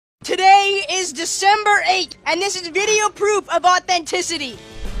Today is December 8th, and this is video proof of authenticity.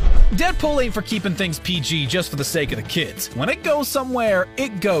 Deadpool ain't for keeping things PG just for the sake of the kids. When it goes somewhere,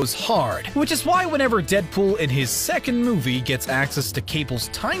 it goes hard. Which is why whenever Deadpool in his second movie gets access to Cable's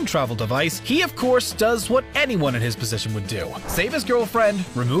time travel device, he of course does what anyone in his position would do. Save his girlfriend,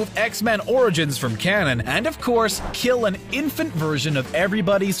 remove X-Men Origins from canon, and of course, kill an infant version of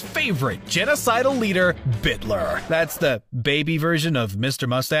everybody's favorite genocidal leader, Bitler. That's the baby version of Mr.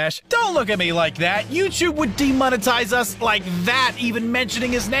 Mustache. Don't look at me like that. YouTube would demonetize us like that, even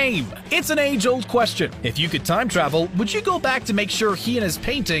mentioning his name. It's an age-old question. If you could time travel, would you go back to make sure he and his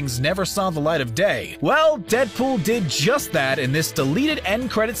paintings never saw the light of day? Well, Deadpool did just that in this deleted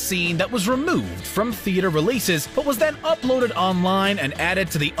end credits scene that was removed from theater releases, but was then uploaded online and added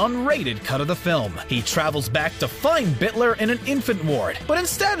to the unrated cut of the film. He travels back to find Bitler in an infant ward, but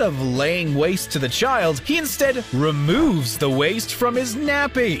instead of laying waste to the child, he instead removes the waste from his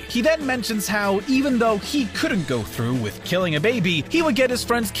nappy. He then mentions how, even though he couldn't go through with killing a baby, he would get his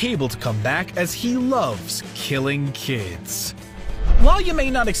friend's Cable to come back as he loves killing kids. While you may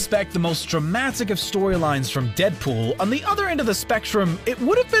not expect the most dramatic of storylines from Deadpool, on the other end of the spectrum, it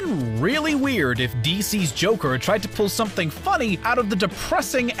would have been really weird if DC's Joker tried to pull something funny out of the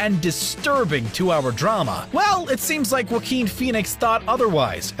depressing and disturbing 2-hour drama. Well, it seems like Joaquin Phoenix thought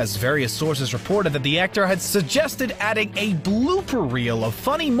otherwise, as various sources reported that the actor had suggested adding a blooper reel of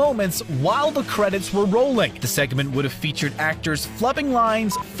funny moments while the credits were rolling. The segment would have featured actors flubbing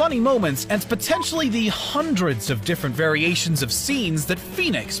lines, funny moments, and potentially the hundreds of different variations of scenes that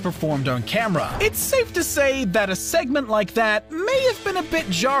Phoenix performed on camera. It's safe to say that a segment like that may have been a bit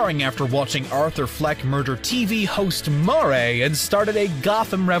jarring after watching Arthur Fleck murder TV host Murray and started a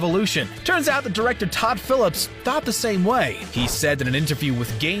Gotham revolution. Turns out that director Todd Phillips thought the same way. He said in an interview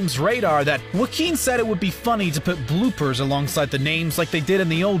with Games Radar that Joaquin said it would be funny to put bloopers alongside the names like they did in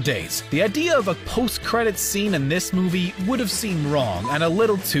the old days. The idea of a post-credits scene in this movie would have seemed wrong and a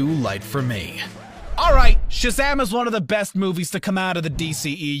little too light for me. Alright, Shazam is one of the best movies to come out of the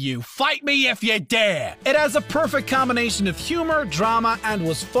DCEU. Fight me if you dare! It has a perfect combination of humor, drama, and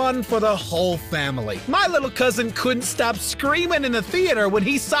was fun for the whole family. My little cousin couldn't stop screaming in the theater when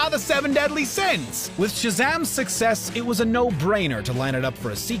he saw the 7 Deadly Sins. With Shazam's success, it was a no-brainer to line it up for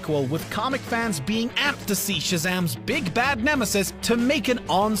a sequel, with comic fans being apt to see Shazam's big bad nemesis to make an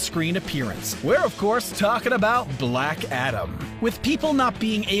on-screen appearance. We're of course talking about Black Adam. With people not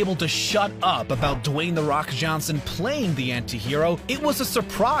being able to shut up about Dwayne "The Rock" Johnson playing the anti-hero, it was a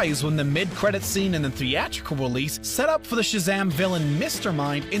surprise when the mid-credits scene in the theatrical release set up for the Shazam villain Mr.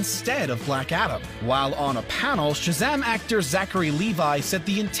 Mind instead of Black Adam. While on a panel, Shazam actor Zachary Levi said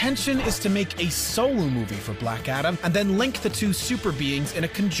the intention is to make a solo movie for Black Adam and then link the two super beings in a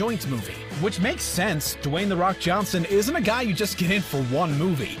conjoint movie. Which makes sense. Dwayne "The Rock" Johnson isn't a guy you just get in for one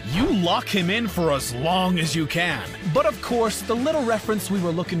movie. You lock him in for as long as you can. But of course, the little reference we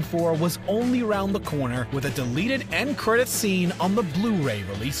were looking for was only around the corner with a deleted end credits scene on the Blu-ray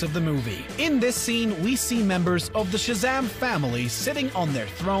release of the movie. In this scene, we see members of the Shazam family sitting on their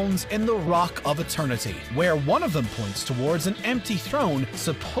thrones in the Rock of Eternity, where one of them points towards an empty throne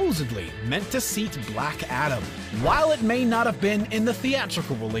supposedly meant to seat Black Adam. While it may not have been in the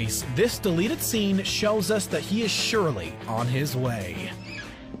theatrical release, this deleted scene shows us that he is surely on his way.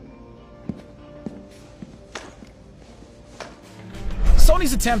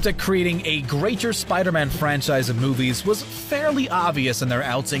 Sony's attempt at creating a greater Spider-Man franchise of movies was fairly obvious in their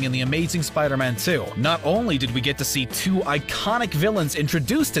outing in The Amazing Spider-Man 2. Not only did we get to see two iconic villains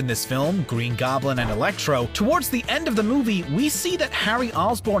introduced in this film, Green Goblin and Electro, towards the end of the movie, we see that Harry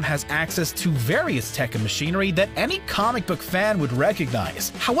Osborn has access to various tech and machinery that any comic book fan would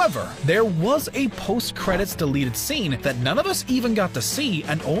recognize. However, there was a post-credits deleted scene that none of us even got to see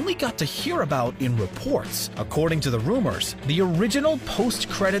and only got to hear about in reports. According to the rumors, the original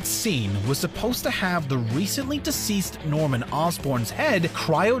post-credits scene was supposed to have the recently deceased Norman Osborn's head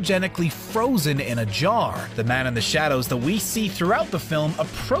cryogenically frozen in a jar. The man in the shadows that we see throughout the film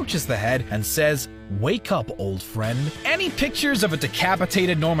approaches the head and says, "Wake up, old friend." Any pictures of a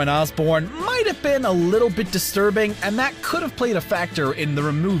decapitated Norman Osborn might have been a little bit disturbing, and that could have played a factor in the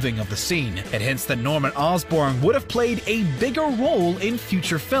removing of the scene. It hints that Norman Osborn would have played a bigger role in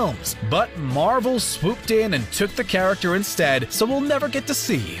future films, but Marvel swooped in and took the character instead, so we'll never get to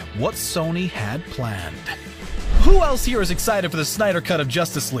see what Sony had planned. who else here is excited for the Snyder Cut of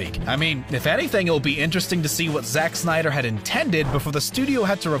Justice League? I mean, if anything, it'll be interesting to see what Zack Snyder had intended before the studio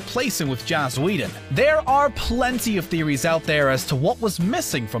had to replace him with Joss Whedon. There are plenty of theories out there as to what was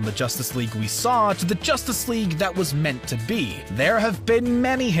missing from the Justice League we saw to the Justice League that was meant to be. There have been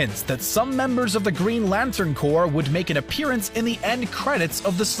many hints that some members of the Green Lantern Corps would make an appearance in the end credits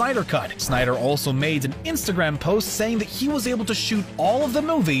of the Snyder Cut. Snyder also made an Instagram post saying that he was able to shoot all of the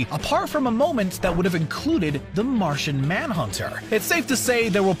movie apart from a moment that would have included the Martian Manhunter. It's safe to say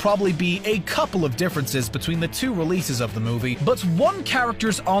there will probably be a couple of differences between the two releases of the movie, but one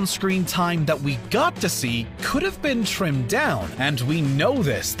character's on-screen time that we got to see could have been trimmed down, and we know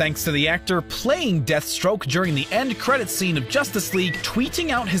this thanks to the actor playing Deathstroke during the end credits scene of Justice League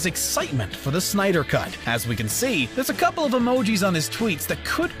tweeting out his excitement for the Snyder Cut. As we can see, there's a couple of emojis on his tweets that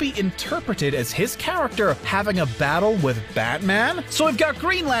could be interpreted as his character having a battle with Batman. So we've got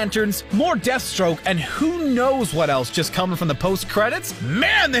Green Lanterns, more Deathstroke, and who knows what else just coming from the post-credits?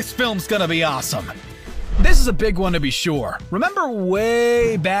 Man, this film's gonna be awesome! This is a big one to be sure. Remember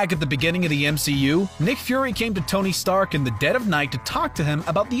way back at the beginning of the MCU? Nick Fury came to Tony Stark in the dead of night to talk to him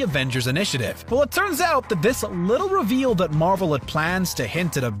about the Avengers Initiative. Well, it turns out that this little reveal that Marvel had plans to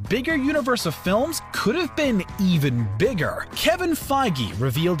hint at a bigger universe of films could have been even bigger. Kevin Feige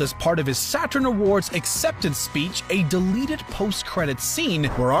revealed as part of his Saturn Awards acceptance speech a deleted post-credits scene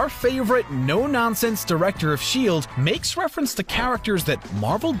where our favorite no-nonsense director of S.H.I.E.L.D. makes reference to characters that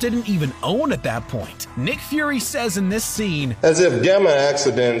Marvel didn't even own at that point. Nick Fury says in this scene, "As if gamma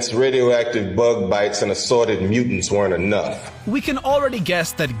accidents, radioactive bug bites, and assorted mutants weren't enough." We can already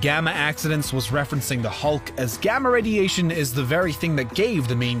guess that gamma accidents was referencing the Hulk, as gamma radiation is the very thing that gave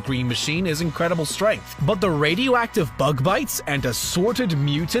the main Green Machine his incredible strength. But the radioactive bug bites and assorted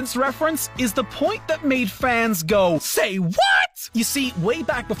mutants reference is the point that made fans go, "Say what?" You see, way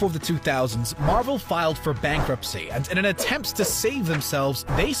back before the 2000s, Marvel filed for bankruptcy, and in an attempt to save themselves,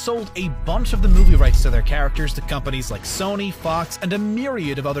 they sold a bunch of the movie rights to their characters to companies like Sony, Fox, and a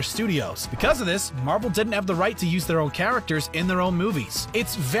myriad of other studios. Because of this, Marvel didn't have the right to use their own characters in their own movies.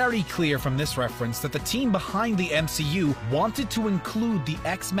 It's very clear from this reference that the team behind the MCU wanted to include the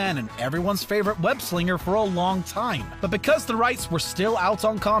X-Men and everyone's favorite web-slinger for a long time. But because the rights were still out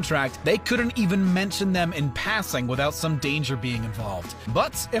on contract, they couldn't even mention them in passing without some danger being involved.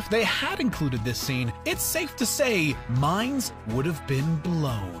 But if they had included this scene, it's safe to say minds would have been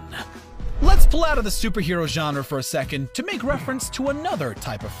blown. Let's pull out of the superhero genre for a second to make reference to another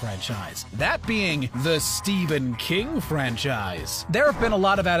type of franchise, that being the Stephen King franchise. There have been a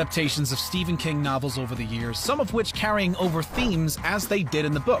lot of adaptations of Stephen King novels over the years, some of which carrying over themes as they did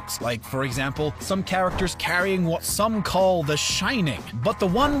in the books, like, for example, some characters carrying what some call the Shining. But the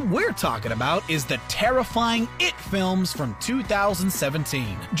one we're talking about is the terrifying It films from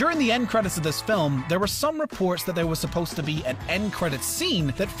 2017. During the end credits of this film, there were some reports that there was supposed to be an end credits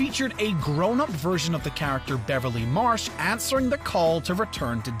scene that featured a grown-up version of the character Beverly Marsh answering the call to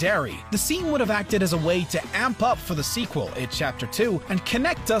return to Derry. The scene would have acted as a way to amp up for the sequel, It Chapter 2, and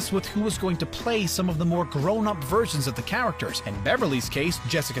connect us with who was going to play some of the more grown-up versions of the characters, in Beverly's case,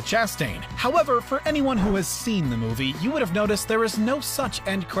 Jessica Chastain. However, for anyone who has seen the movie, you would have noticed there is no such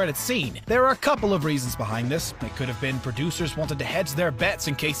end credit scene. There are a couple of reasons behind this. It could have been producers wanted to hedge their bets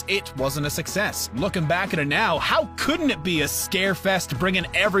in case It wasn't a success. Looking back at it now, how couldn't it be a scare fest bringing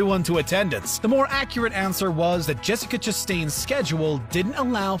everyone to attendance? The more accurate answer was that Jessica Chastain's schedule didn't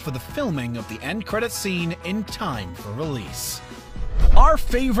allow for the filming of the end credit scene in time for release. Our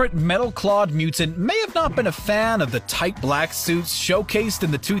favorite metal-clawed mutant may have not been a fan of the tight black suits showcased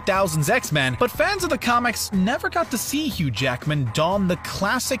in the 2000s X-Men, but fans of the comics never got to see Hugh Jackman don the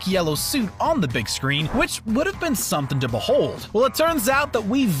classic yellow suit on the big screen, which would have been something to behold. Well, it turns out that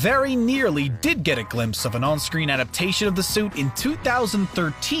we very nearly did get a glimpse of an on-screen adaptation of the suit in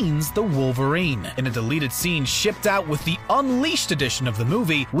 2013's The Wolverine. In a deleted scene shipped out with the Unleashed edition of the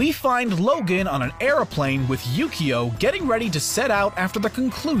movie, we find Logan on an airplane with Yukio getting ready to set out after the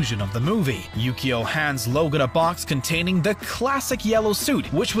conclusion of the movie. Yukio hands Logan a box containing the classic yellow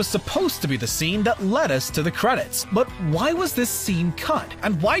suit, which was supposed to be the scene that led us to the credits. But why was this scene cut?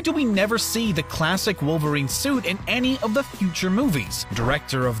 And why do we never see the classic Wolverine suit in any of the future movies?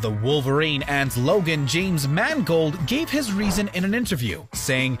 Director of The Wolverine and Logan, James Mangold, gave his reason in an interview,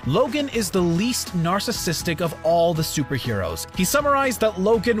 saying, "Logan is the least narcissistic of all the superheroes." He summarized that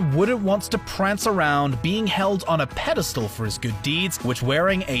Logan wouldn't want to prance around being held on a pedestal for his good deeds, which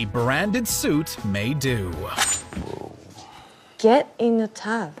wearing a branded suit may do. Get in the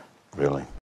tub. Really?